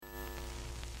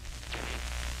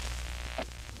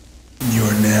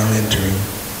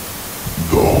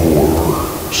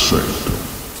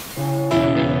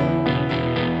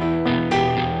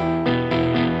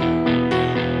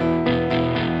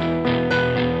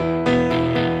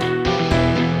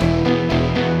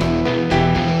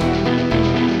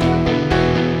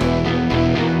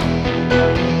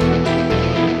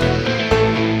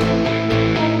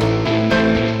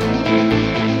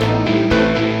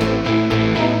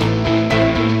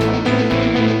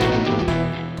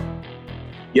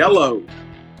Yellow,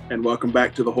 and welcome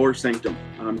back to the Horror Sanctum.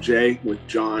 I'm Jay with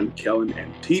John, Kellen,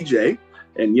 and TJ.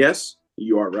 And yes,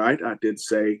 you are right. I did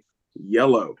say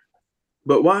yellow.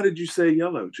 But why did you say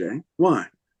yellow, Jay? Why?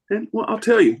 And well, I'll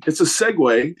tell you. It's a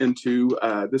segue into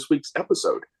this week's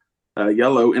episode.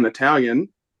 Yellow in Italian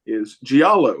is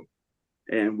giallo.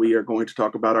 And we are going to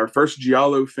talk about our first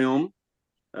giallo film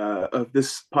of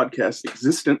this podcast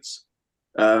existence.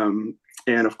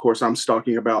 And of course, I'm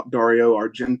talking about Dario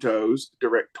Argento's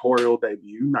directorial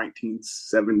debut,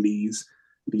 1970s,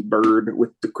 The Bird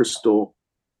with the Crystal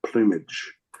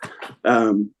Plumage.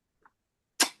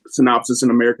 Synopsis: an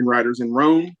American writer's in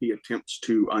Rome. He attempts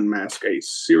to unmask a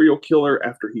serial killer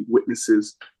after he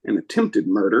witnesses an attempted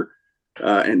murder.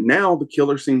 And now the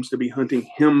killer seems to be hunting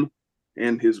him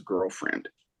and his girlfriend.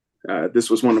 This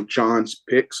was one of John's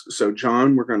picks. So,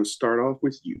 John, we're going to start off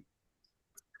with you.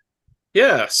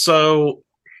 Yeah, so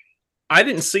I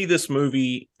didn't see this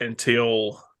movie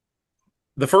until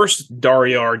the first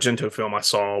Dario Argento film I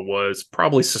saw was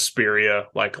probably Suspiria,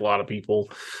 like a lot of people.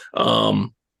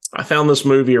 I found this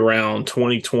movie around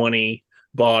 2020,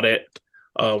 bought it,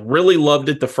 really loved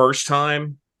it the first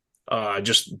time.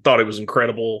 Just thought it was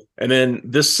incredible. And then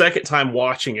this second time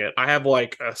watching it, I have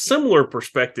like a similar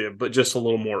perspective, but just a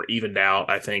little more evened out,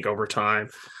 I think, over time.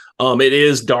 It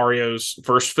is Dario's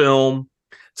first film.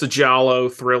 It's a giallo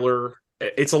thriller.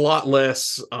 It's a lot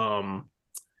less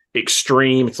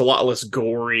extreme. It's a lot less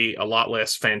gory, a lot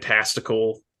less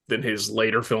fantastical than his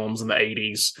later films in the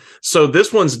 80s. So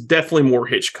this one's definitely more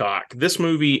Hitchcock. This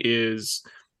movie is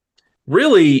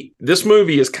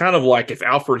kind of like if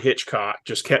Alfred Hitchcock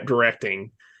just kept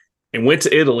directing and went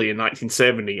to Italy in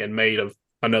 1970 and made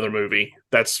another movie.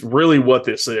 That's really what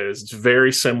this is. It's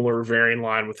very similar, very in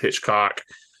line with Hitchcock.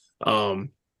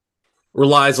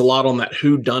 Relies a lot on that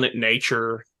whodunit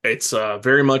nature. It's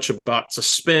very much about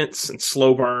suspense and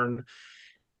slow burn.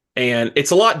 And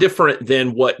it's a lot different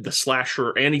than what the slasher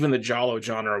and even the giallo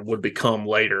genre would become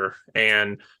later.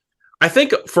 And I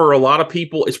think for a lot of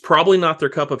people, it's probably not their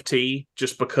cup of tea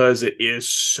just because it is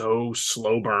so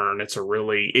slow burn.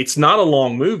 It's not a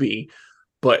long movie,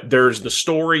 but the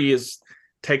story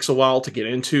takes a while to get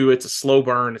into. It's a slow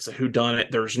burn. It's a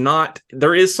whodunit.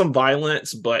 There is some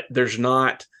violence, but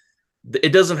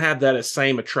it doesn't have that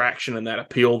same attraction and that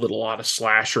appeal that a lot of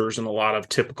slashers and a lot of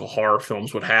typical horror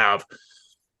films would have.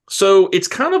 So it's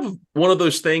kind of one of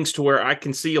those things to where I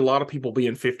can see a lot of people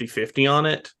being 50-50 on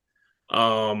it.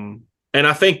 And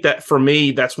I think that for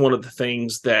me, that's one of the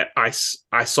things that I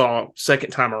saw second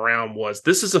time around was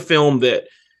this is a film that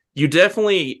you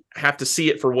definitely have to see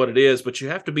it for what it is, but you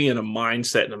have to be in a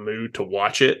mindset and a mood to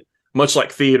watch it, much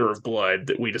like Theater of Blood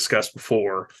that we discussed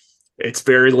before. It's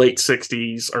very late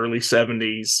 60s, early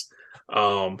 70s,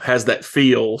 has that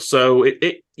feel. So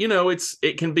it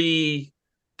can be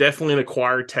definitely an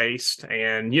acquired taste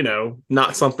and,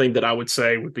 not something that I would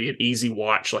say would be an easy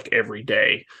watch like every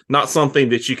day. Not something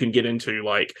that you can get into.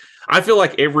 Like, I feel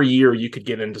like every year you could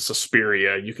get into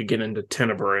Suspiria, you could get into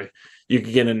Tenebrae, you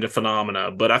could get into Phenomena.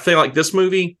 But I feel like this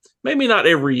movie, maybe not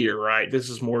every year, right?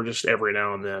 This is more just every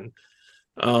now and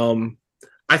then.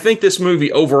 I think this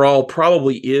movie overall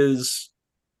probably is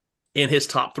in his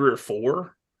top 3 or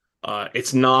 4.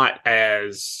 It's not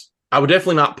I would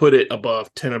definitely not put it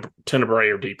above Tenebrae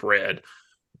or Deep Red.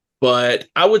 But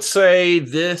I would say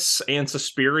this and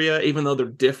Suspiria, even though they're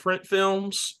different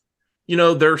films,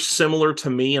 they're similar to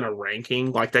me in a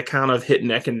ranking. Like they kind of hit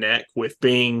neck and neck with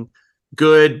being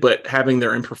good, but having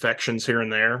their imperfections here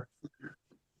and there.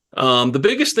 The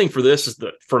biggest thing for this is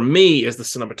the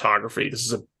cinematography. This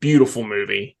is a beautiful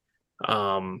movie.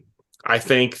 I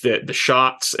think that the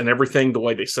shots and everything, the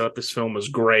way they set up this film is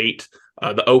great.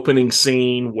 The opening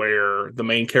scene where the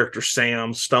main character,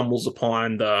 Sam, stumbles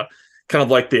upon the kind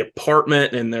of like the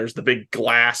apartment and there's the big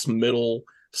glass middle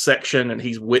section and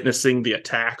he's witnessing the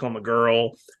attack on the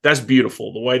girl. That's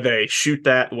beautiful. The way they shoot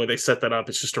that, the way they set that up,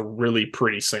 it's just a really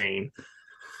pretty scene.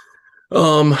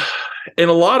 And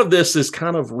a lot of this is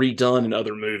kind of redone in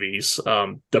other movies.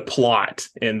 The plot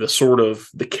and the sort of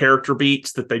the character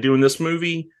beats that they do in this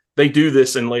movie, they do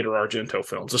this in later Argento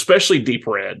films, especially Deep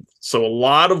Red. So a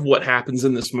lot of what happens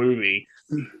in this movie,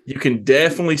 you can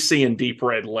definitely see in Deep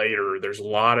Red later. There's a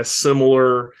lot of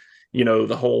similar,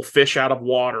 the whole fish out of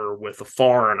water with a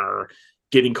foreigner,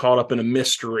 getting caught up in a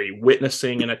mystery,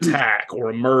 witnessing an attack or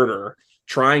a murder,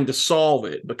 trying to solve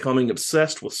it, becoming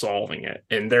obsessed with solving it,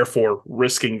 and therefore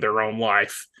risking their own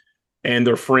life and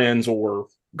their friends or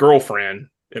girlfriend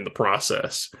in the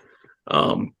process.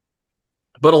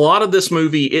 But a lot of this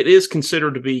movie, it is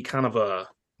considered to be kind of a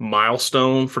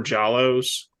milestone for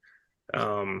giallos.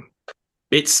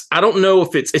 I don't know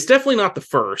if it's definitely not the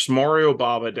first. Mario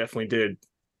Bava definitely did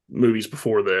movies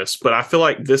before this, but I feel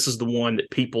like this is the one that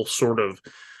people sort of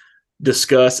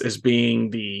discuss as being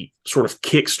the sort of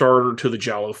Kickstarter to the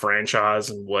Giallo franchise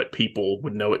and what people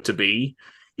would know it to be.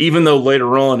 Even though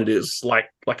later on it is like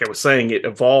I was saying, it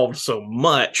evolved so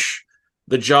much.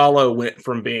 The Giallo went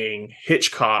from being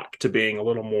Hitchcock to being a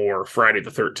little more Friday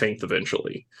the 13th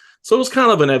eventually. So it was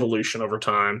kind of an evolution over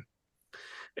time.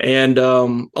 And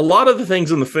a lot of the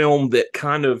things in the film that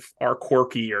kind of are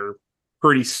quirky are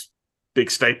pretty big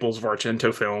staples of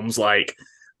Argento films, like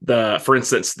for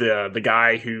instance, the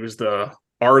guy who's the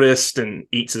artist and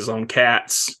eats his own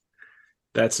cats.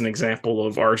 That's an example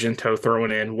of Argento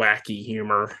throwing in wacky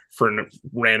humor for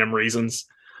random reasons.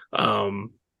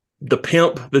 The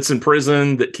pimp that's in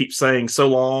prison that keeps saying so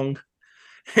long.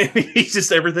 And he's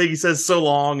just, everything he says so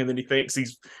long, and then he thinks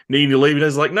he's needing to leave. And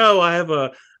he's like, no,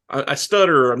 I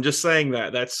stutter. I'm just saying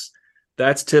that.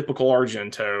 That's typical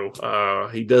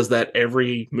Argento. He does that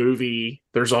every movie.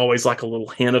 There's always like a little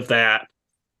hint of that.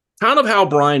 Kind of how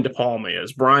Brian De Palma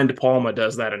is. Brian De Palma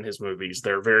does that in his movies.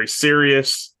 They're very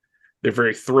serious. They're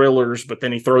very thrillers, but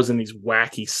then he throws in these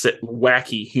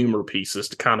wacky humor pieces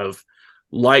to kind of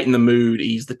lighten the mood,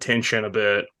 ease the tension a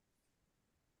bit.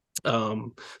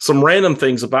 Some random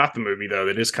things about the movie, though,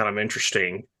 that is kind of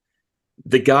interesting.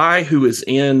 The guy who is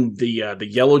in the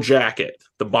yellow jacket,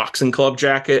 the boxing club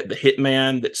jacket, the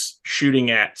hitman that's shooting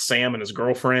at Sam and his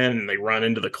girlfriend, and they run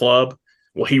into the club.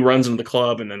 Well, he runs into the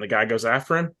club, and then the guy goes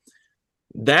after him.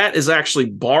 That is actually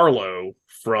Barlow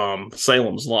from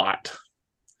Salem's Lot.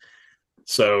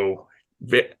 So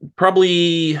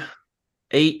probably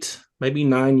 8, maybe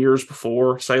 9 years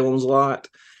before Salem's Lot.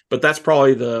 But that's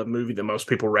probably the movie that most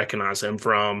people recognize him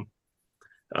from.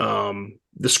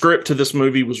 The script to this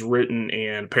movie was written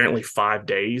in apparently 5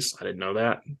 days. I didn't know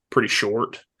that. Pretty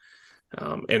short.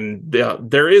 And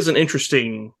there is an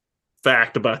interesting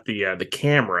fact about the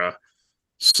camera.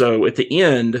 So at the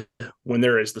end, when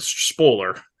there is the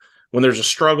spoiler, when there's a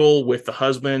struggle with the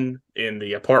husband in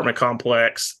the apartment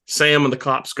complex, Sam and the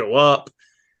cops go up.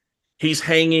 He's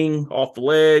hanging off the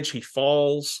ledge. He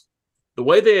falls. The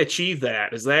way they achieved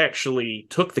that is they actually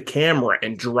took the camera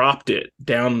and dropped it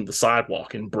down the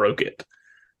sidewalk and broke it.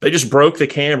 They just broke the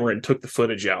camera and took the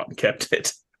footage out and kept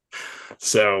it.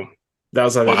 So that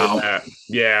was how they did that.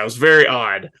 Yeah, it was very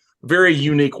odd. Very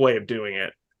unique way of doing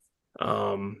it.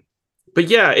 But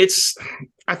yeah,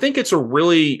 I think it's a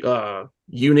really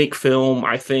unique film.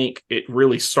 I think it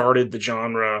really started the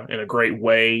genre in a great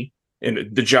way, in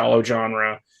the Giallo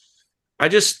genre.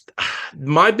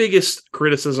 My biggest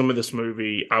criticism of this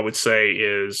movie, I would say,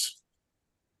 is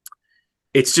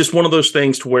it's just one of those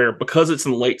things to where, because it's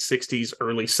in the late 60s,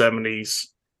 early 70s,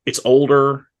 it's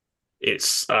older.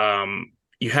 It's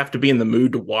you have to be in the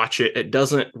mood to watch it. It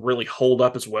doesn't really hold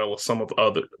up as well as some of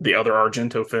the other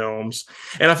Argento films.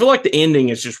 And I feel like the ending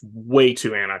is just way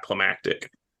too anticlimactic.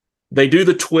 They do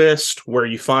the twist where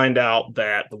you find out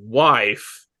that the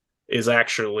wife is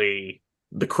actually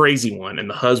the crazy one and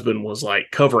the husband was like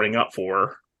covering up for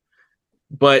her.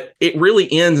 But it really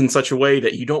ends in such a way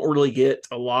that you don't really get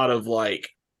a lot of like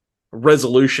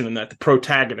resolution, in that the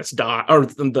protagonist or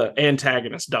the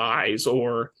antagonist dies,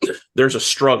 or there's a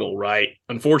struggle, right?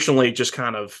 Unfortunately, just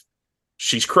kind of,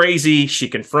 she's crazy. She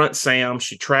confronts Sam.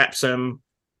 She traps him.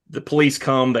 The police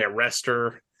come. They arrest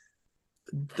her.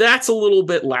 That's a little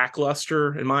bit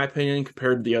lackluster, in my opinion,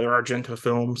 compared to the other Argento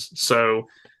films. So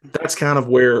that's kind of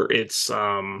where it's,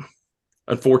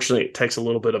 unfortunately, it takes a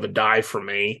little bit of a dive for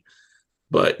me.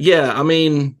 But yeah, I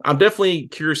mean, I'm definitely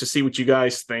curious to see what you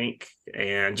guys think.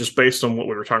 And just based on what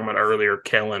we were talking about earlier,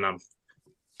 Kellen, I've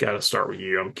got to start with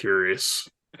you. I'm curious.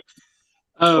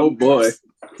 Oh boy.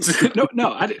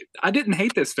 No, I didn't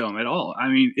hate this film at all. I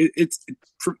mean,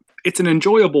 it's an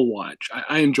enjoyable watch.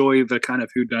 I enjoy the kind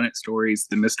of whodunit stories.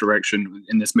 The misdirection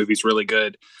in this movie is really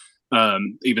good.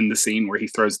 Even the scene where he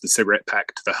throws the cigarette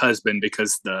pack to the husband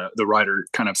because the writer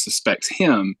kind of suspects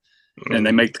him. And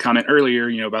they make the comment earlier,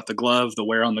 about the glove. The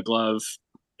wear on the glove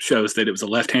shows that it was a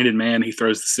left-handed man. He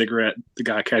throws the cigarette. The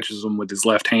guy catches him with his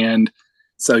left hand.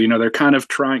 So, they're kind of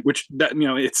trying,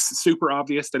 it's super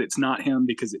obvious that it's not him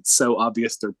because it's so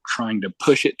obvious they're trying to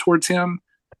push it towards him.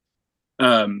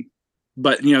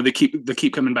 But, they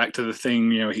keep coming back to the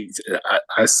thing,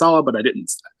 I saw, but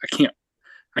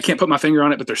I can't put my finger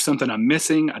on it, but there's something I'm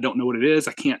missing. I don't know what it is.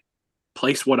 I can't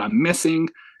place what I'm missing.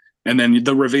 And then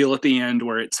the reveal at the end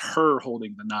where it's her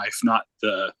holding the knife, not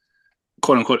the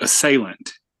quote unquote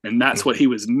assailant. And that's what he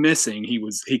was missing.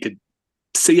 He could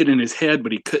see it in his head,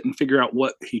 but he couldn't figure out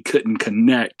what he couldn't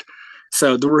connect.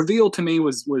 So the reveal to me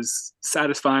was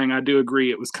satisfying. I do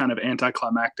agree. It was kind of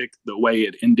anticlimactic the way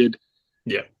it ended.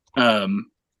 Yeah.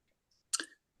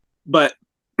 But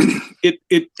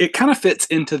it kind of fits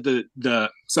into the.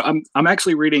 So I'm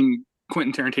actually reading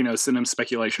Quentin Tarantino's Cinema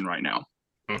Speculation right now,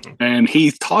 and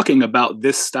he's talking about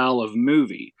this style of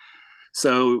movie.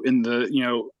 So in the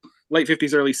late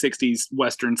 50s, early 60s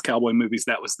westerns, cowboy movies,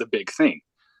 that was the big thing.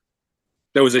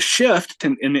 There was a shift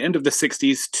in the end of the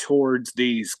 60s towards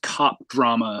these cop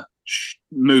drama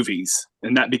movies,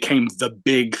 and that became the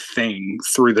big thing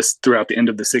throughout the end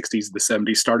of the 60s, the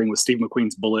 70s, starting with Steve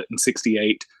McQueen's Bullet in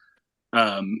 68,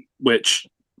 which,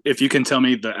 if you can tell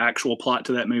me the actual plot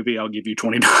to that movie, I'll give you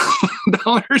 $20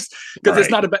 because it's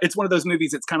not about. It's one of those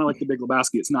movies. It's kind of like The Big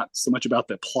Lebowski. It's not so much about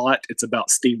the plot. It's about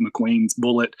Steve McQueen's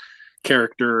Bullet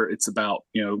character. It's about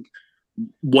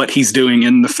what he's doing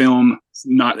in the film. It's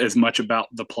not as much about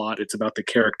the plot. It's about the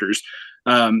characters.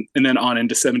 And then on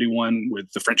into 71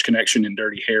 with The French Connection and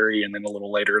Dirty Harry, and then a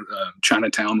little later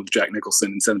Chinatown with Jack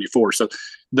Nicholson in 74. So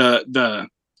the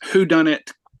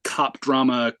whodunit cop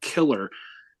drama killer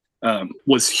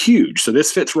was huge. So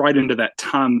this fits right into that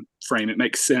time frame. It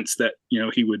makes sense that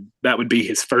that would be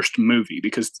his first movie,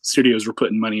 because studios were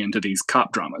putting money into these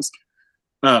cop dramas.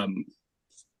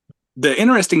 The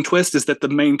interesting twist is that the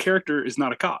main character is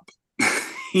not a cop.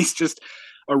 He's just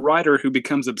a writer who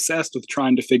becomes obsessed with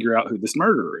trying to figure out who this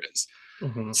murderer is.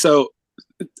 So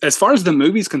as far as the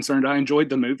movie's concerned, I enjoyed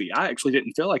the movie. I actually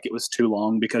didn't feel like it was too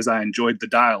long because I enjoyed the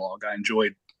dialogue. I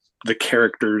enjoyed the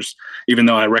characters, even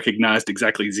though I recognized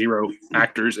exactly 0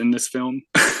 actors in this film.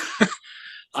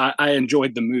 I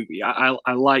enjoyed the movie.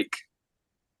 I like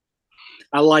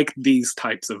these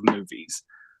types of movies.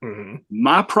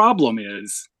 My problem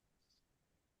is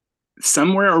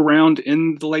somewhere around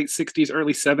in the late 60s,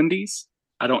 early 70s.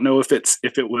 I don't know if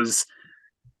it was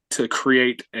to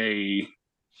create a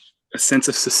sense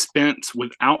of suspense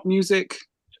without music,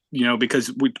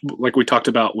 because we talked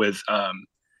about with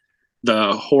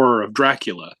the horror of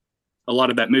Dracula. A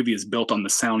lot of that movie is built on the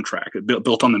soundtrack,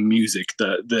 built on the music.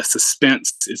 The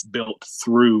suspense is built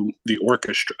through the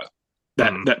orchestra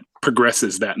that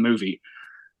progresses that movie.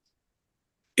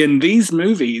 In these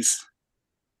movies,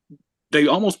 they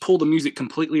almost pull the music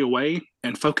completely away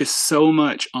and focus so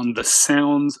much on the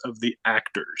sounds of the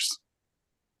actors,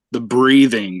 the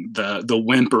breathing, the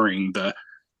whimpering,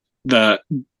 the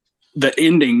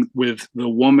ending with the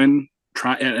woman.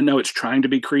 I know it's trying to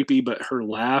be creepy, but her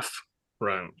laugh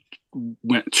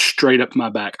went straight up my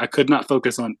back. I could not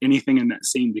focus on anything in that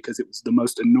scene because it was the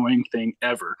most annoying thing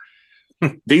ever.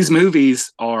 These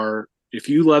movies are, if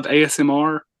you love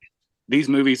ASMR, these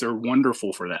movies are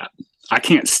wonderful for that. I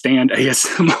can't stand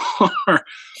ASMR.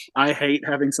 I hate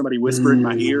having somebody whisper in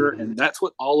my ear, and that's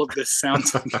what all of this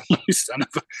sounds like. You son of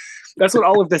a, that's what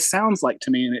all of this sounds like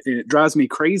to me, and it drives me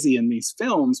crazy in these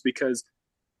films because,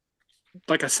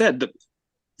 like I said,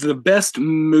 the best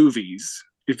movies,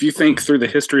 if you think through the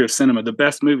history of cinema, the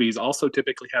best movies also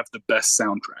typically have the best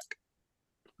soundtrack.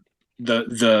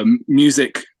 The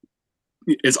music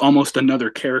is almost another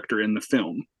character in the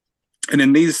film. And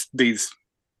in these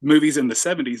movies in the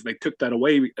 70s, they took that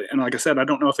away. And like I said, I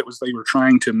don't know if it was they were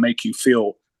trying to make you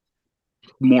feel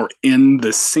more in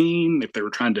the scene, if they were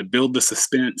trying to build the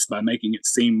suspense by making it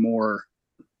seem more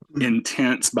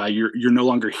intense, by you're no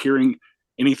longer hearing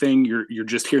anything, you're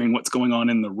just hearing what's going on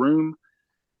in the room.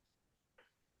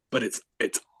 But it's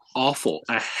awful.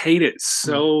 I hate it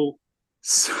so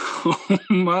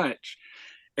much.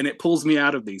 And it pulls me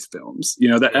out of these films.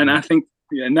 And I think,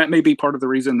 and that may be part of the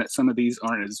reason that some of these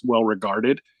aren't as well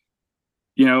regarded,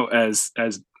 as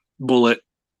Bullet,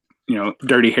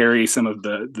 Dirty Harry, some of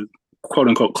the quote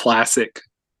unquote classic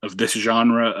of this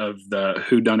genre of the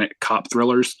whodunit cop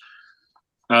thrillers.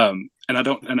 And I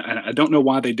don't know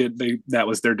why that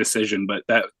was their decision, but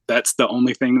that's the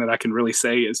only thing that I can really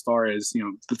say as far as,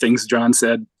 the things John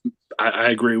said. I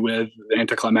agree with the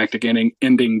anticlimactic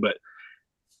ending, but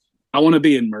I want to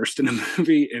be immersed in a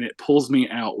movie, and it pulls me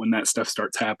out when that stuff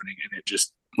starts happening. And it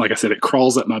just, like I said, it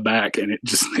crawls up my back, and it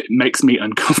makes me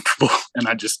uncomfortable, and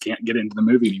I just can't get into the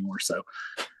movie anymore. So,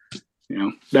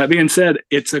 that being said,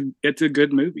 it's a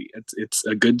good movie. It's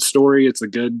a good story. It's a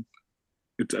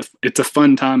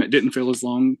fun time. It didn't feel as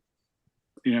long,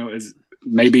 as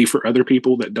maybe for other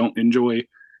people that don't enjoy,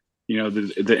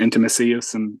 the intimacy of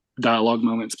some dialogue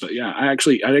moments. But yeah, I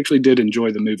actually did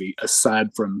enjoy the movie, aside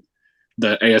from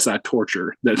the ASI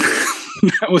torture that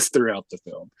that was throughout the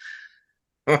film.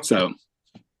 So,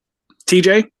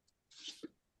 TJ,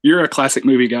 you're a classic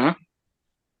movie guy.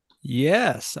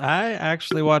 Yes, I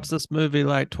actually watched this movie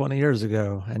like 20 years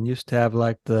ago and used to have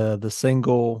like the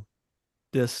single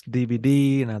disc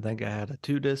DVD, and I think I had a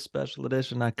 2-disc special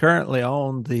edition. I currently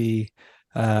own the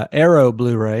Arrow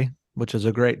Blu-ray, which is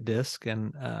a great disc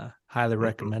and highly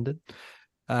recommended.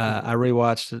 I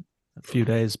rewatched it a few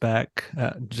days back,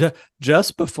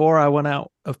 just before I went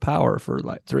out of power for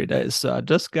like 3 days. So I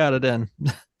just got it in,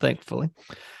 thankfully.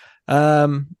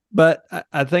 But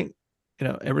I think,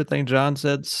 everything John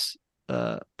said's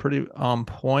pretty on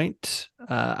point.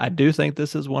 I do think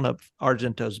this is one of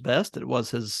Argento's best. It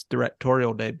was his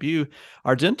directorial debut.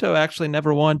 Argento actually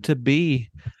never wanted to be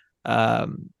a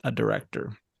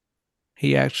director.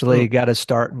 He actually got his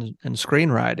start in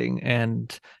screenwriting,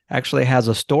 and actually has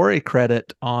a story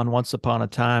credit on Once Upon a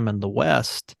Time in the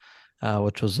West,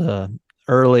 which was a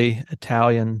early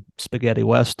Italian spaghetti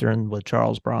Western with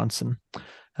Charles Bronson.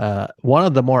 One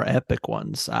of the more epic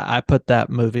ones. I put that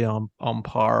movie on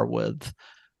par with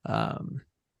the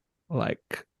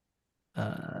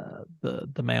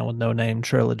Man with No Name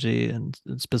trilogy, and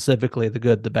specifically The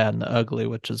Good, the Bad, and the Ugly,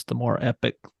 which is the more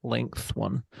epic length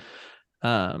one.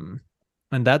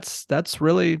 And that's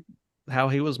really how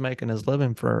he was making his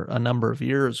living for a number of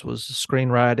years, was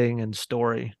screenwriting and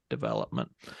story development.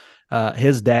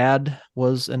 His dad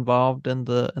was involved in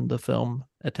the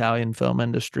Italian film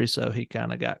industry, so he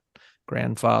kind of got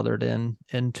grandfathered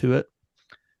into it,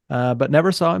 but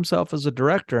never saw himself as a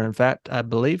director. In fact, I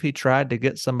believe he tried to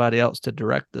get somebody else to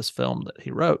direct this film that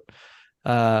he wrote,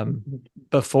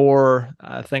 before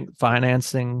I think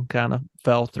financing kind of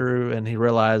fell through, and he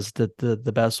realized that the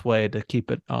best way to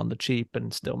keep it on the cheap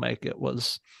and still make it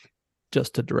was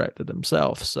just to direct it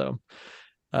himself. So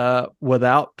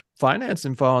without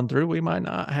financing falling through, we might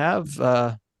not have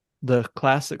the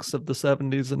classics of the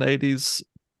 70s and 80s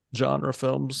genre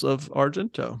films of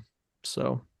Argento.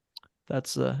 So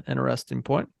that's an interesting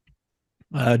point.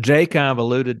 Jay kind of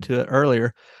alluded to it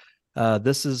earlier.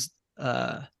 This is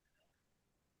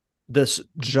this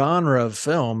genre of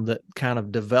film that kind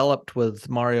of developed with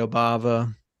Mario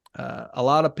Bava. A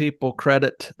lot of people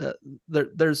credit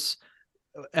there's,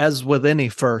 as with any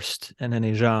first in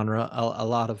any genre, a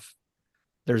lot of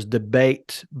there's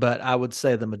debate, but I would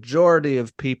say the majority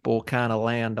of people kind of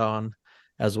land on,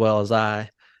 as well as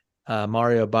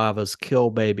Mario Bava's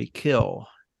Kill Baby Kill,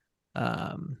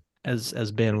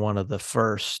 as being one of the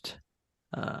first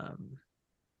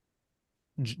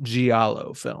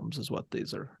giallo films, is what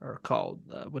these are called,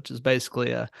 which is basically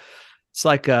it's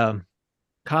like a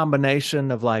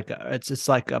combination of it's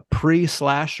like a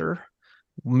pre-slasher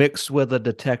mixed with a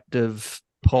detective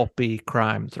pulpy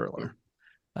crime thriller.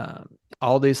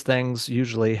 All these things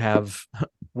usually have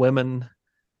women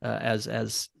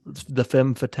as the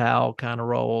femme fatale kind of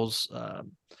roles.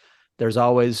 There's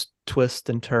always twists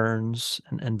and turns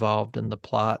involved in the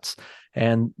plots.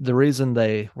 And the reason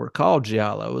they were called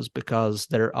giallo is because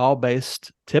they're all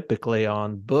based typically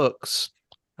on books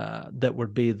that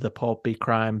would be the pulpy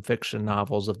crime fiction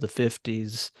novels of the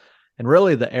 50s and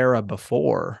really the era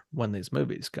before when these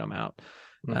movies come out.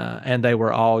 And they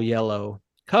were all yellow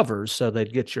covers, so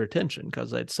they'd get your attention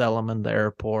because they'd sell them in the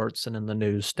airports and in the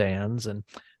newsstands, and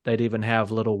they'd even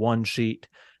have little one-sheet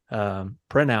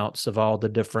printouts of all the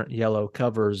different yellow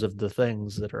covers of the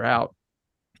things that are out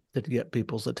to get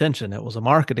people's attention. It was a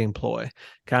marketing ploy,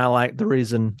 kind of like the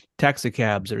reason taxi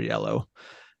cabs are yellow,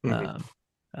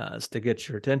 is to get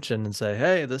your attention and say,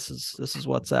 "Hey, this is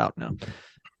what's out now."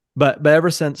 But ever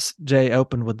since Jay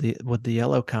opened with the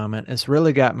yellow comment, it's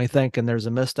really got me thinking there's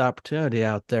a missed opportunity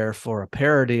out there for a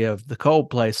parody of the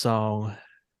Coldplay song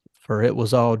for "It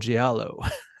Was All Giallo."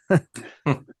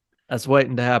 That's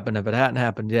waiting to happen. If it hadn't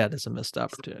happened yet, it's a missed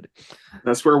opportunity.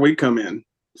 That's where we come in.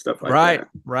 Stuff like that.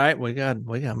 Right. We got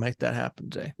to make that happen,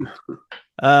 Jay.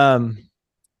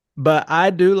 But I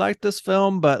do like this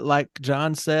film, but like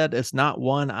John said, it's not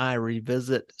one I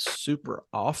revisit super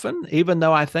often, even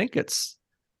though I think it's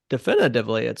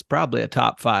probably a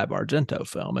top 5 Argento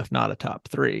film, if not a top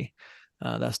 3.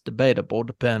 That's debatable,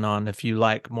 depending on if you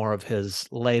like more of his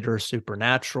later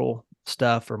supernatural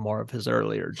stuff or more of his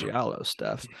earlier giallo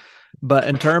stuff. But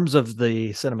in terms of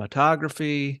the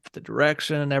cinematography, the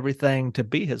direction, and everything, to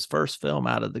be his first film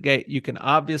out of the gate, you can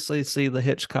obviously see the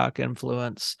Hitchcock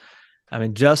influence. I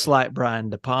mean, just like Brian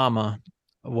De Palma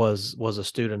was a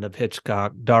student of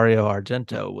Hitchcock, Dario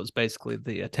Argento was basically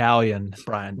the Italian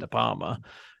Brian De Palma,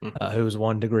 who was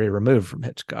 1 degree removed from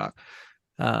Hitchcock.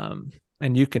 And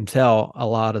you can tell a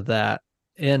lot of that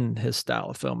in his style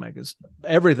of filmmaking.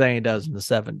 Everything he does in the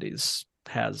 70s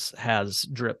has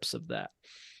drips of that.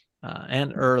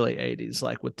 And early 80s,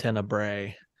 like with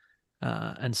Tenebrae,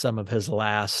 and some of his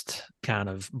last kind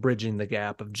of bridging the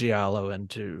gap of giallo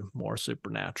into more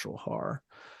supernatural horror.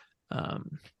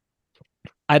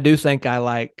 I do think I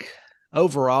like,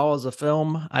 overall as a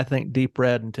film, I think Deep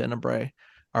Red and Tenebrae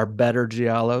are better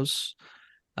giallos.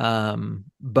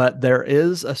 But there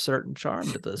is a certain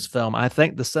charm to this film. I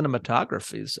think the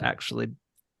cinematography is actually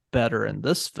better in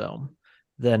this film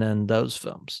than in those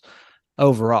films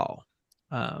overall.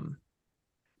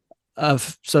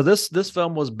 So this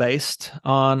film was based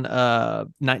on a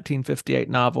 1958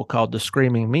 novel called The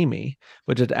Screaming Mimi,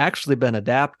 which had actually been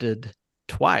adapted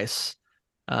twice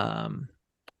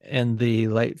in the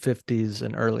late 50s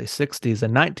and early 60s.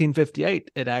 In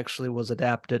 1958, it actually was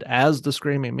adapted as The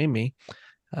Screaming Mimi.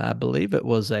 I believe it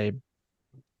was a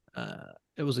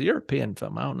European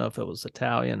film. I don't know if it was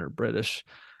Italian or British.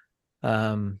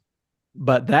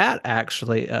 But that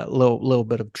actually, a little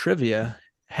bit of trivia,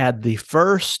 had the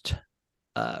first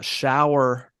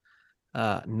shower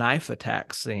knife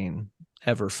attack scene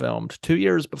ever filmed 2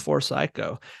 years before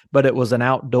Psycho, but it was an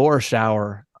outdoor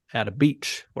shower at a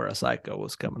beach where a psycho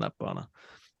was coming up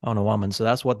on a woman. So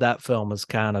that's what that film is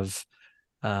kind of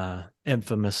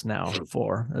infamous now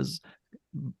for. As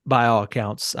by all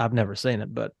accounts, I've never seen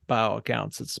it, but by all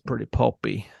accounts, it's pretty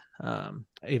pulpy,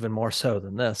 even more so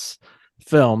than this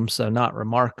film. So not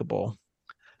remarkable.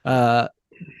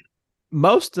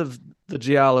 Most of the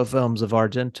giallo films of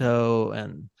Argento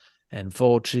and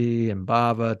Fulci and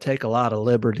Bava take a lot of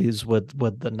liberties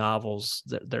with the novels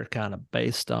that they're kind of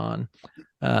based on.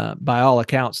 By all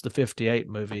accounts, the 58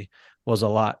 movie was a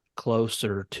lot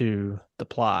closer to the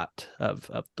plot of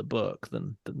the book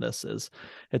than this is.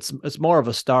 It's more of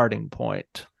a starting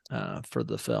point for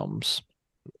the films.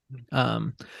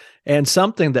 And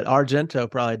something that Argento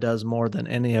probably does more than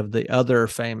any of the other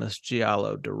famous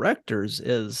giallo directors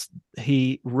is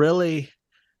he really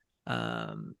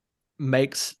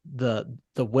makes the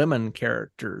women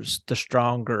characters the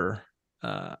stronger,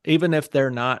 even if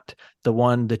they're not the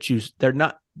one that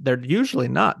they're usually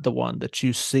not the one that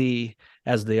you see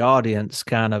as the audience,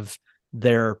 kind of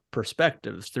their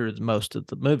perspective through most of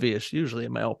the movie. It's usually a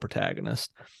male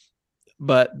protagonist,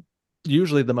 but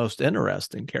usually the most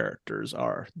interesting characters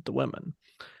are the women.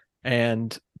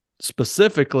 And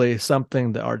specifically,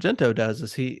 something that Argento does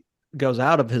is he goes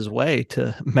out of his way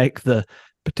to make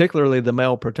particularly the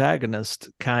male protagonist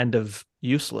kind of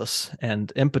useless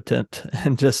and impotent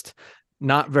and just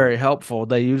not very helpful.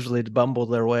 They usually bumble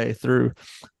their way through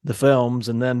the films,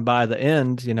 and then by the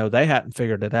end, they hadn't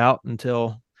figured it out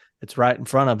until it's right in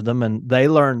front of them, and they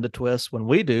learn the twist when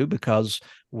we do, because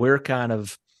we're kind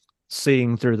of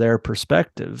seeing through their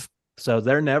perspective. So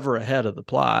they're never ahead of the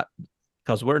plot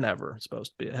because we're never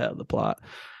supposed to be ahead of the plot.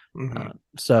 Mm-hmm.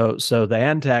 So the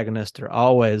antagonists are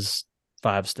always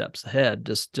 5 steps ahead,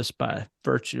 just by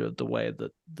virtue of the way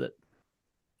that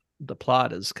the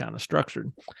plot is kind of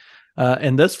structured.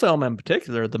 In this film in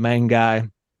particular, the main guy,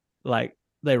 like,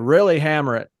 they really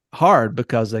hammer it hard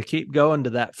because they keep going to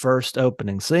that first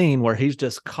opening scene where he's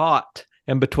just caught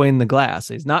in between the glass.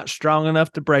 He's not strong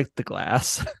enough to break the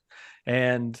glass.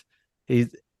 And he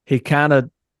kind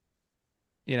of,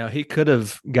 he could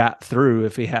have got through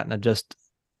if he hadn't have just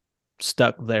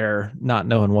stuck there not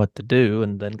knowing what to do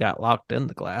and then got locked in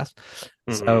the glass.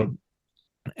 Mm-hmm. So,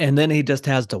 and then he just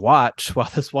has to watch while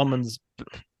this woman's,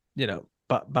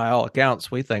 by all accounts,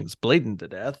 we think is bleeding to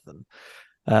death.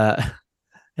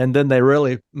 And then they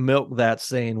really milk that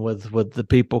scene with the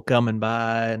people coming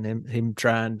by and him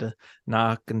trying to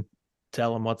knock and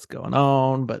tell him what's going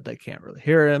on, but they can't really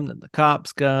hear him. Then the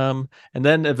cops come, and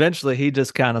then eventually he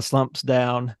just kind of slumps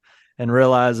down and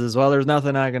realizes, well, there's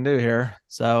nothing I can do here,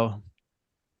 so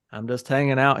I'm just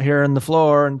hanging out here on the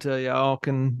floor until y'all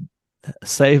can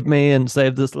save me and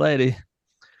save this lady.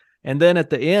 And then at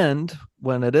the end,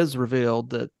 when it is revealed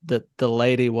that the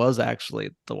lady was actually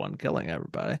the one killing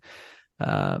everybody,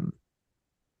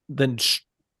 then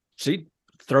she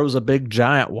throws a big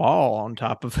giant wall on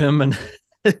top of him and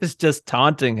is just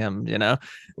taunting him,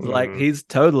 like he's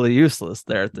totally useless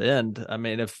there at the end. I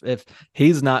mean, if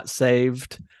he's not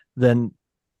saved, then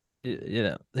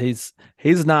he's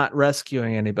not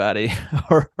rescuing anybody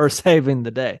or saving the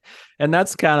day. And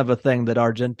that's kind of a thing that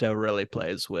Argento really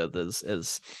plays with,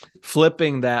 is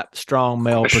flipping that strong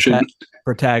male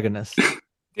protagonist.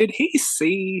 Did he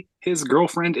see his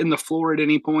girlfriend in the floor at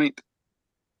any point?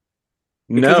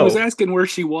 Because no. He was asking where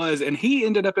she was, and he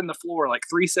ended up in the floor like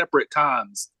 3 separate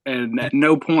times, and at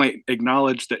no point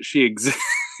acknowledged that she existed.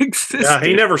 Yeah,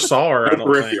 he never saw her.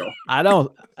 I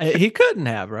don't. He couldn't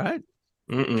have, right?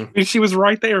 I mean, she was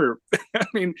right there. I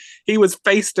mean, he was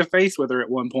face to face with her at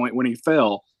one point when he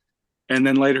fell, and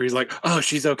then later he's like, "Oh,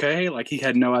 she's okay." Like he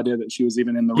had no idea that she was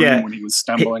even in the room when he was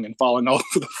stumbling and falling all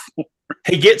over the floor.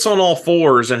 He gets on all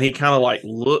fours and he kind of like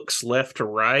looks left to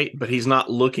right, but he's not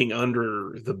looking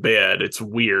under the bed. It's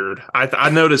weird. I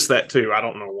noticed that too. I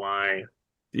don't know why.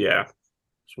 Yeah,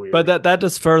 it's weird. But that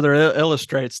just further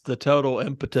illustrates the total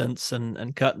impotence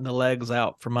and cutting the legs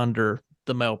out from under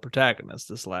the male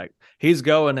protagonist. It's like he's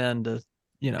going in to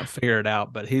figure it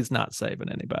out, but he's not saving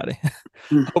anybody.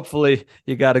 Hmm. Hopefully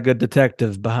you got a good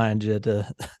detective behind you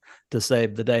to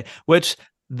save the day, which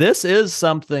this is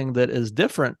something that is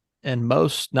different in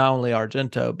most, not only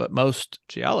Argento, but most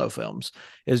Giallo films,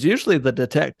 is usually the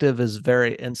detective is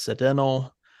very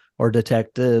incidental, or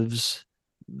detectives,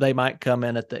 they might come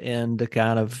in at the end to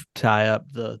kind of tie up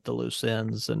the loose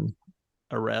ends and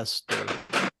arrest or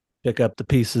pick up the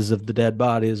pieces of the dead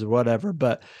bodies or whatever.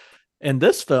 But in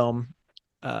this film,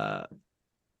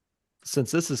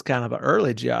 since this is kind of an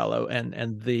early Giallo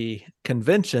and the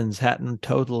conventions hadn't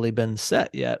totally been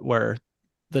set yet, where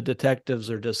the detectives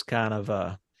are just kind of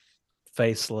a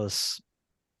faceless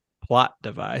plot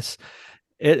device,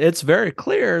 it's very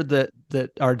clear that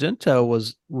Argento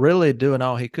was really doing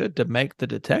all he could to make the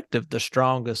detective the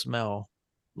strongest male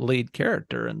lead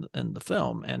character in the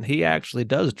film, and he actually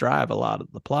does drive a lot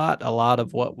of the plot. A lot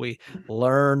of what we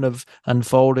learn of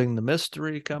unfolding the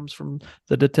mystery comes from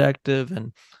the detective,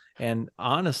 and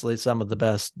honestly, some of the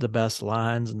best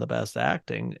lines and the best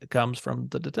acting comes from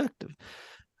the detective,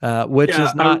 which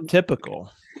is not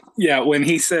typical. Yeah, when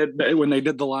he said when they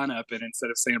did the lineup, and instead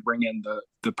of saying bring in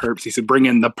the perps, he said bring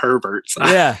in the perverts.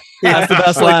 Yeah, that's the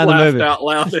best line in the movie. Out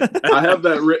loud. I have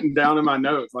that written down in my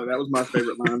notes. Like, that was my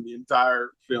favorite line of the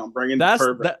entire film. Bring in the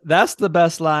perverts. That's the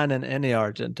best line in any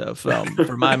Argento film,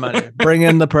 for my money. Bring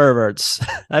in the perverts.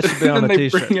 That should be on a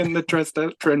t-shirt. Bring in the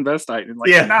transvestite, and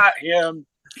not him.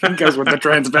 He goes with the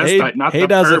transvestite, not the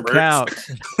perverts.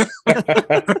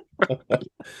 Count.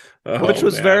 Which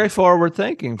was very forward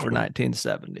thinking for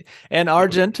 1970. And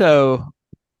Argento,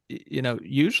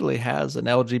 usually has an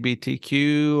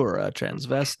LGBTQ or a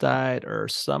transvestite or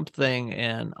something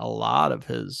in a lot of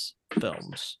his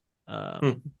films.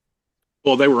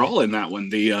 Well, they were all in that one.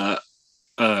 The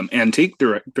antique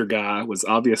director guy was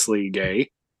obviously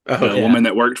gay. The woman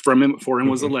that worked for him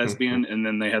was a lesbian, and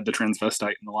then they had the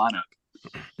transvestite in the lineup.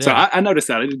 Yeah. So I noticed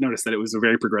that. I did notice that it was a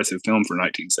very progressive film for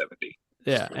 1970.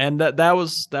 Yeah, and that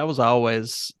was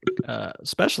always,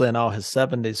 especially in all his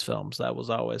 70s films, that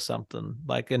was always something.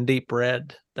 Like in Deep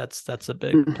Red, that's a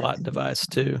big plot device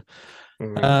too.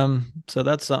 So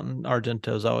that's something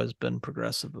Argento's always been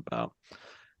progressive about.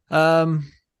 I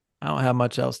don't have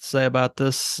much else to say about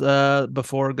this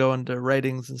before going to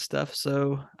ratings and stuff,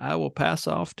 so I will pass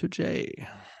off to Jay.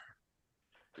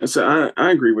 So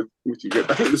I agree with you guys.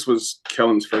 I think this was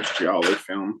Kellen's first Giallo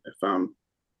film, if I'm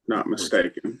not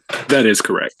mistaken. That is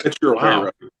correct. That's your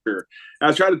right. Sure.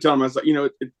 I tried to tell him, I was like,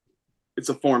 it's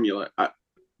a formula.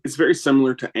 It's very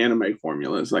similar to anime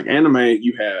formulas. Like anime,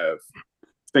 you have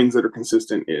things that are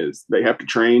consistent. Is they have to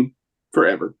train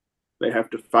forever, they have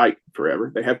to fight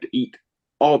forever, they have to eat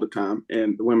all the time,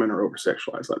 and the women are over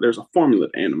sexualized. Like there's a formula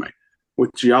to anime.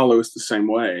 With Giallo, it's the same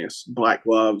way. It's black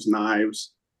gloves,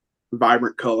 knives,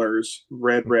 vibrant colors,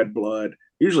 red blood,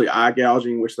 usually eye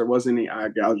gouging, which there wasn't any eye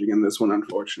gouging in this one,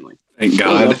 unfortunately. Thank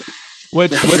God.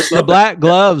 Which the black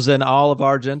gloves in all of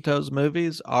Argento's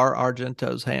movies are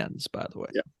Argento's hands, by the way.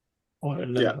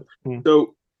 Yeah.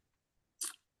 So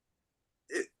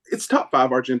it's top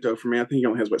 5 Argento for me. I think he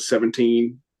only has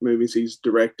 17 movies he's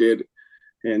directed,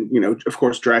 and of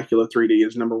course, Dracula 3D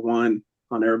is number 1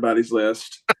 on everybody's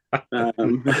list.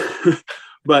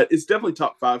 But it's definitely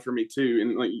top 5 for me too.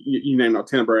 And like you named all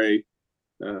Tenebrae,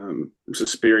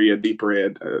 Suspiria, Deep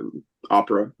Red,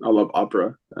 Opera. I love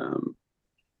Opera.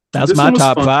 That's my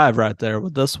top 5 right there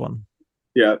with this one.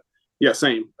 Yeah,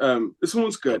 same. This one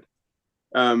was good.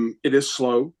 It is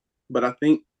slow, but I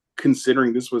think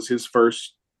considering this was his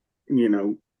first,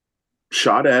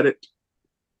 shot at it,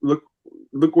 look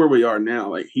where we are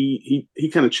now. Like he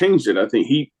kind of changed it. I think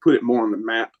he put it more on the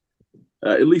map.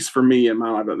 At least for me in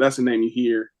my life, that's a name you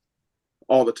hear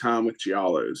all the time with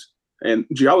Giallos. And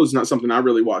Giallo is not something I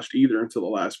really watched either until the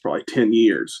last probably 10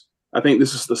 years. I think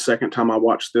this is the second time I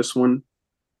watched this one.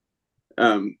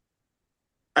 I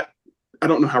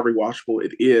don't know how rewatchable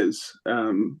it is.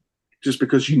 Just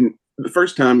because the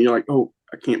first time you're like, oh,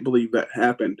 I can't believe that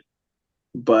happened.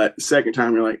 But the second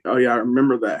time you're like, oh yeah, I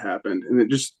remember that happened. And it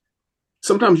just,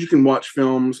 sometimes you can watch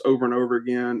films over and over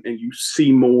again and you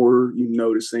see more, you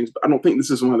notice things, but I don't think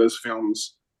this is one of those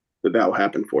films that will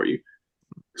happen for you.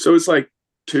 So it's like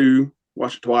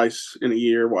watch it twice in a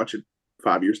year, watch it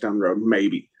 5 years down the road,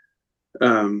 maybe.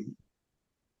 It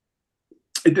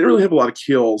didn't really have a lot of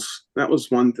kills. That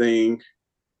was one thing.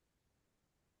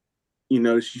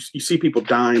 You see people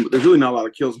dying, but there's really not a lot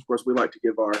of kills. Of course, we like to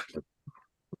give our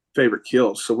favorite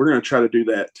kills. So we're going to try to do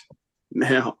that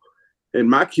now. And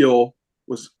my kill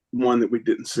was one that we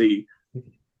didn't see. And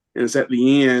it's at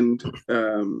the end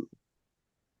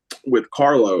with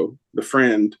Carlo, the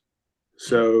friend.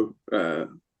 So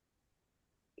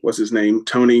what's his name?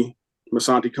 Tony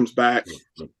Masanti comes back.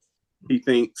 He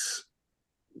thinks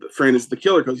the friend is the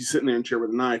killer because he's sitting there in a chair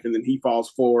with a knife, and then he falls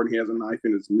forward and he has a knife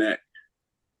in his neck.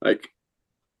 Like,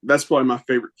 that's probably my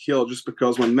favorite kill, just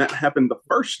because when that happened the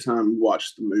first time you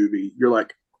watched the movie, you're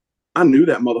like, I knew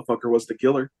that motherfucker was the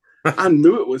killer. I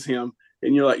knew it was him.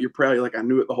 And you're like, you're proud. You're like, I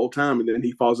knew it the whole time. And then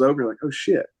he falls over. You're like, oh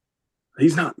shit,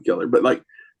 he's not the killer. But like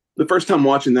the first time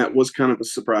watching that was kind of a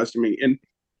surprise to me. And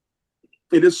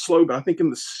it is slow, but I think in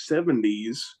the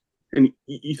 70s, and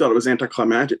you thought it was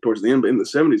anticlimactic towards the end, but in the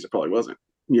 70s, it probably wasn't.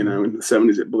 You know, in the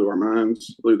 70s, it blew their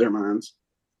minds.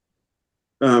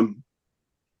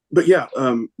 But yeah,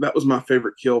 that was my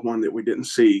favorite kill, one that we didn't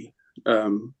see.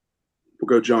 We'll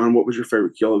go, John. What was your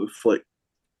favorite kill of the flick?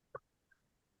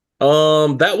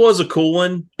 That was a cool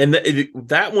one. And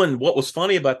that one, what was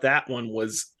funny about that one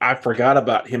was I forgot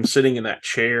about him sitting in that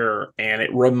chair, and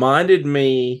it reminded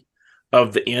me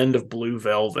of the end of Blue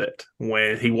Velvet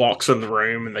when he walks in the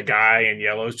room and the guy in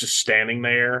yellow is just standing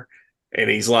there and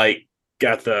he's like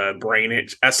got the brain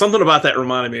itch. Something about that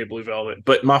reminded me of Blue Velvet.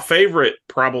 But my favorite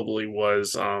probably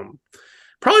was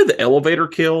probably the elevator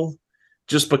kill,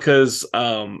 just because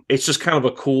it's just kind of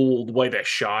a cool way they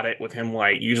shot it with him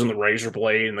like using the razor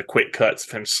blade and the quick cuts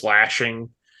of him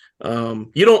slashing.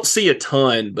 You don't see a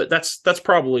ton, but that's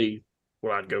probably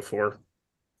what I'd go for.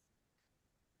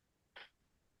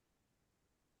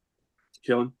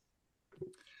 Killing.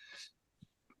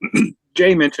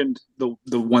 Jay mentioned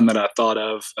the one that I thought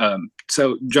of.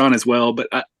 So John as well, but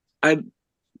I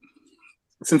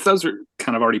since those are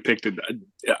kind of already picked,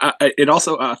 it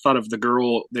also I thought of the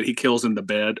girl that he kills in the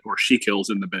bed, or she kills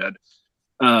in the bed,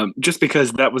 just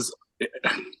because that was,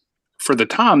 for the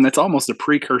time, that's almost a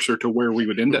precursor to where we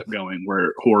would end up going,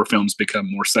 where horror films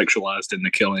become more sexualized in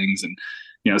the killings,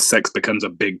 and sex becomes a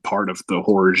big part of the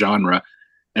horror genre.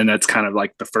 And that's kind of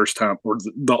like the first time, or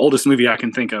the oldest movie I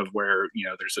can think of where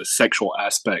there's a sexual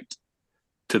aspect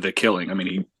to the killing. I mean,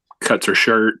 he cuts her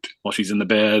shirt while she's in the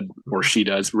bed, or she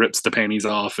does, rips the panties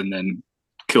off and then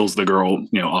kills the girl,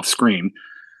 off screen.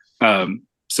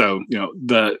 So,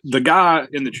 the guy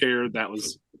in the chair, that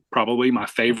was probably my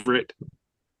favorite,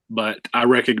 but I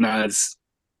recognize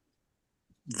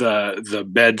the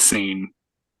bed scene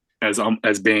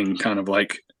as being kind of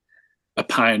like a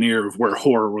pioneer of where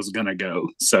horror was going to go.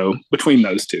 So between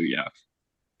those two, yeah.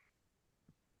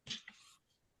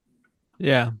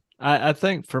 Yeah. I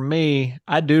think for me,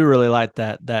 I do really like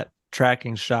that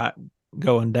tracking shot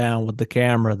going down with the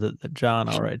camera that John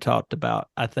already talked about.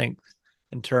 I think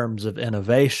in terms of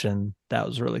innovation, that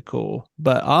was really cool.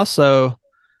 But also,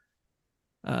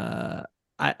 I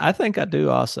think I do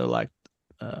also like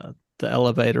the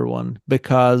elevator one,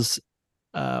 because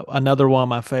another one of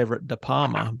my favorite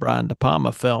Brian De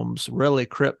Palma films really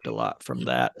cribbed a lot from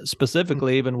that,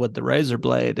 specifically even with the razor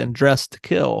blade and Dressed to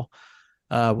Kill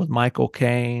with Michael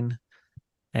Caine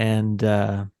and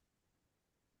the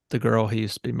girl he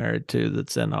used to be married to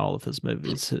that's in all of his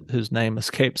movies, whose name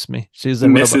escapes me. She's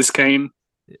in Mrs. Caine.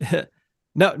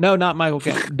 No, not Michael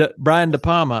Caine. Brian De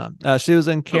Palma. She was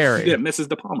in Carrie. Yeah, Mrs.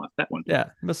 De Palma, that one.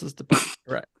 Yeah, Mrs. De Palma.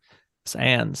 Right. It's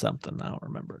Anne something. I don't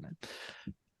remember her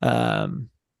name.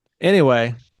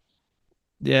 Anyway,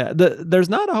 yeah, there's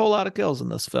not a whole lot of kills in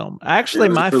this film. Actually,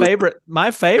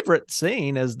 my favorite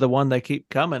scene is the one they keep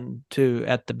coming to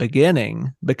at the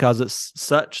beginning, because it's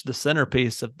such the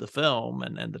centerpiece of the film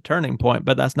and the turning point.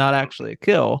 But that's not actually a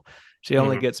kill. She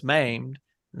only gets maimed,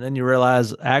 and then you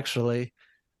realize actually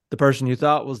the person you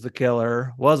thought was the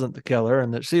killer wasn't the killer,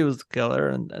 and that she was the killer,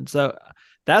 and so.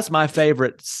 That's my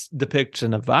favorite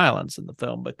depiction of violence in the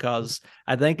film, because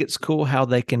I think it's cool how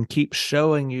they can keep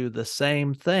showing you the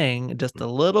same thing, just a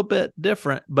little bit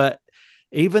different. But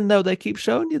even though they keep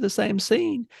showing you the same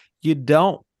scene, you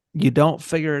don't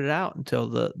figure it out until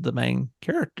the main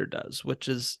character does, which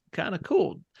is kind of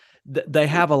cool. They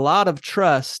have a lot of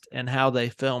trust in how they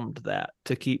filmed that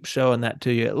to keep showing that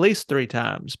to you at least 3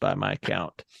 times by my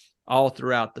count, all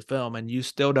throughout the film, and you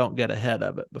still don't get ahead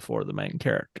of it before the main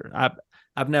character.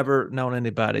 I've never known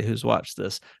anybody who's watched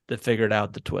this that figured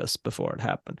out the twist before it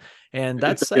happened. And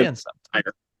that's saying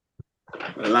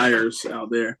something. Liars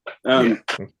out there.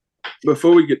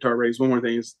 Before we get to our ratings, one more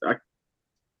thing is,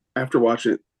 after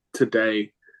watching it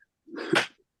today,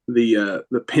 the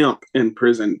pimp in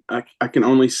prison, I can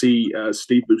only see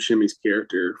Steve Buscemi's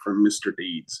character from Mr.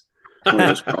 Deeds.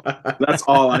 That's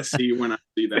all I see when I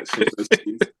see that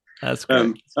scene. That's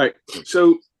great. All right.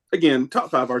 So again,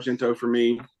 top 5 Argento for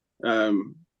me. I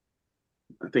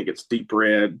think it's Deep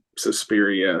Red,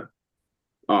 Suspiria,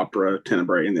 Opera,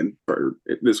 Tenebrae, and then Bird.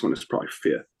 This one is probably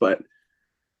 5th, but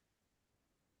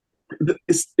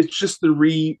it's just the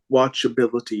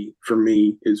rewatchability for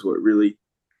me is what really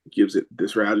gives it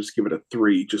this route. I just give it a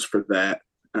 3 just for that.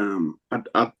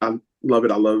 I love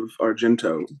it. I love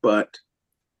Argento, but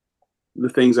the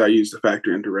things I use to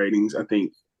factor into ratings, I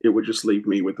think it would just leave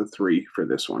me with a 3 for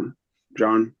this one.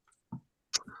 John?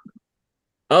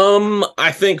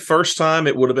 I think first time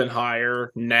it would have been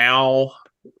higher. Now,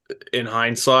 in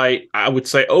hindsight, I would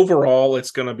say overall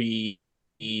it's going to be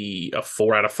a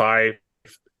 4 out of 5.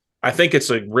 I think it's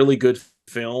a really good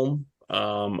film.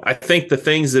 I think the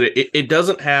things that it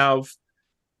doesn't have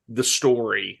the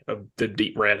story of the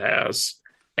Deep Red has,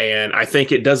 and I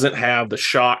think it doesn't have the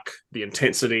shock, the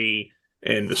intensity,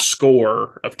 and the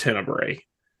score of Tenebrae.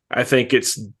 I think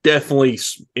it's definitely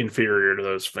inferior to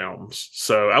those films.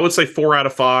 So I would say 4 out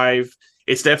of 5.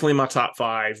 It's definitely my top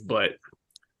 5, but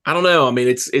I don't know. I mean,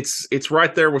 it's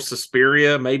right there with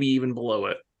Suspiria, maybe even below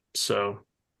it. So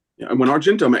yeah, and when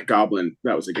Argento met Goblin,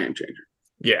 that was a game changer.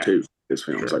 Yeah, too. This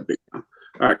film was like big time.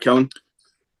 All right, Kellen.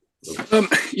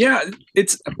 Yeah,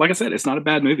 it's like I said, it's not a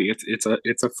bad movie.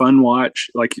 It's a fun watch.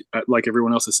 Like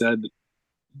everyone else has said,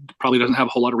 probably doesn't have a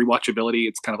whole lot of rewatchability.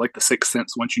 It's kind of like The Sixth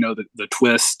Sense. Once you know the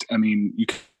twist, I mean, you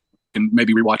can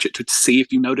maybe rewatch it to see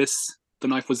if you notice the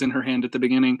knife was in her hand at the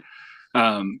beginning.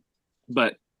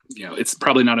 But it's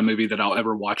probably not a movie that I'll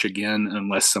ever watch again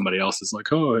unless somebody else is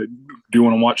like, "Oh, do you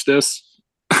want to watch this?"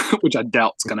 Which I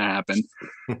doubt is going to happen.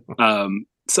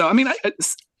 So I mean,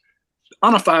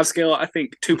 on a 5 scale, I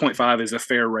think 2.5 is a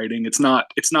fair rating. It's not,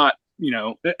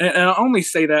 and I only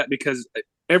say that because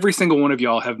every single one of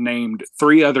y'all have named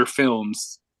 3 other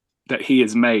films that he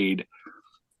has made,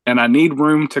 and I need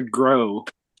room to grow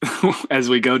as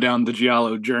we go down the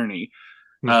Giallo journey.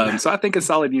 So I think a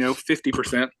solid,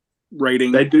 50%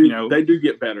 rating. They do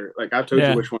get better. Like I told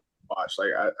you which one to watch. Like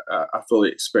I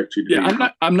fully expect you to. Yeah,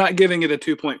 I'm not giving it a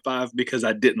 2.5 because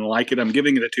I didn't like it. I'm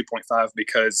giving it a 2.5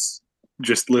 because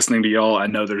just listening to y'all, I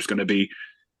know there's going to be,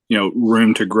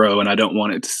 room to grow, and I don't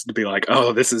want it to be like,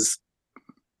 oh, this is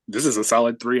a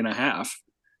solid 3.5,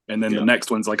 and then the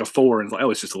next one's like a 4, and it's like, oh,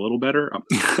 it's just a little better.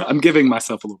 I'm giving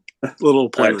myself a little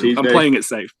play. I'm playing it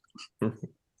safe.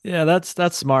 Yeah,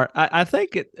 that's smart. I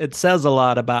think it says a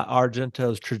lot about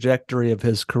Argento's trajectory of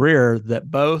his career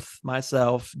that both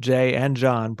myself, Jay, and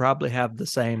John probably have the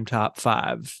same top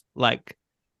 5. Like,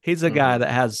 he's a guy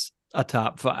that has a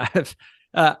top 5.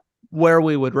 Where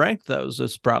we would rank those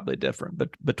is probably different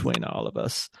between all of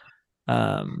us.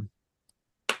 My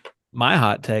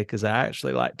hot take is I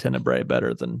actually like Tenebrae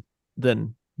better than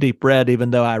Deep Red,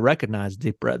 even though I recognize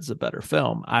Deep Red's a better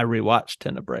film. I rewatched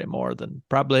Tenebrae more than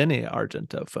probably any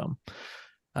Argento film,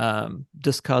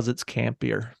 just because it's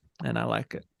campier and I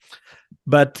like it.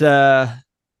 But the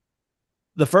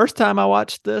first time I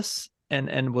watched this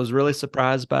and was really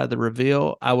surprised by the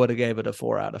reveal, I would have gave it a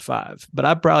 4 out of 5. But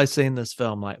I've probably seen this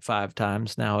film like 5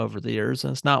 times now over the years,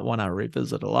 and it's not one I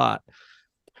revisit a lot.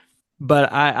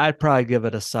 But I'd probably give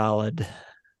it a solid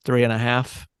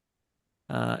 3.5.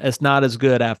 It's not as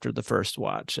good after the first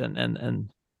watch,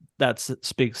 and that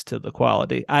speaks to the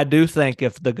quality. I do think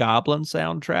if the Goblin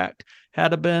soundtrack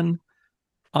had been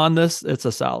on this, it's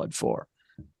a solid 4.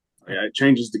 Yeah, it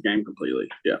changes the game completely.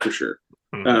 Yeah, for sure.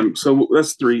 So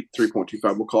that's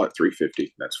 3.25. We'll call it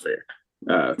 350. That's fair.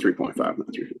 3.5, not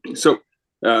 350. So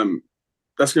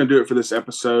that's going to do it for this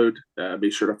episode. Be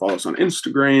sure to follow us on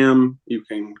Instagram. You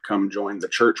can come join the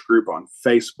church group on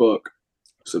Facebook.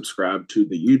 Subscribe to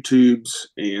the YouTubes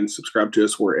and subscribe to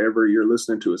us wherever you're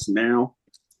listening to us now.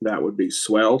 That would be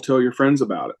swell. Tell your friends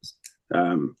about it.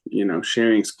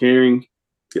 Sharing's caring.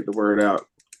 Get the word out.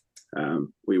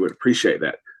 We would appreciate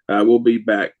that. We'll be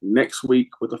back next week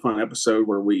with a fun episode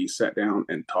where we sat down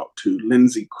and talked to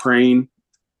Lindsay Crane.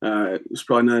 It's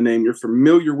probably not a name you're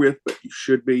familiar with, but you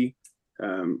should be.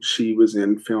 She was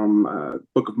in film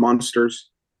Book of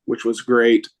Monsters, which was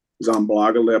great.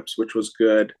 Zombolocalypse, which was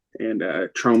good. And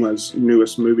Troma's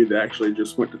newest movie that actually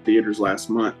just went to theaters last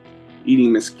month,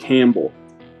 Eating Miss Campbell.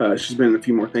 She's been in a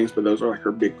few more things, but those are like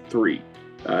her big 3.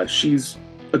 She's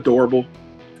adorable.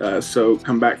 So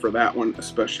come back for that one,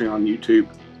 especially on YouTube.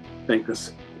 Thank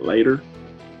us later.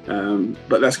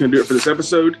 But that's going to do it for this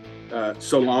episode.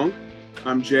 So long.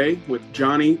 I'm Jay with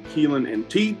Johnny, Keelan, and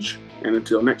Tej. And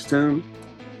until next time,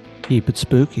 keep it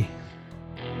spooky.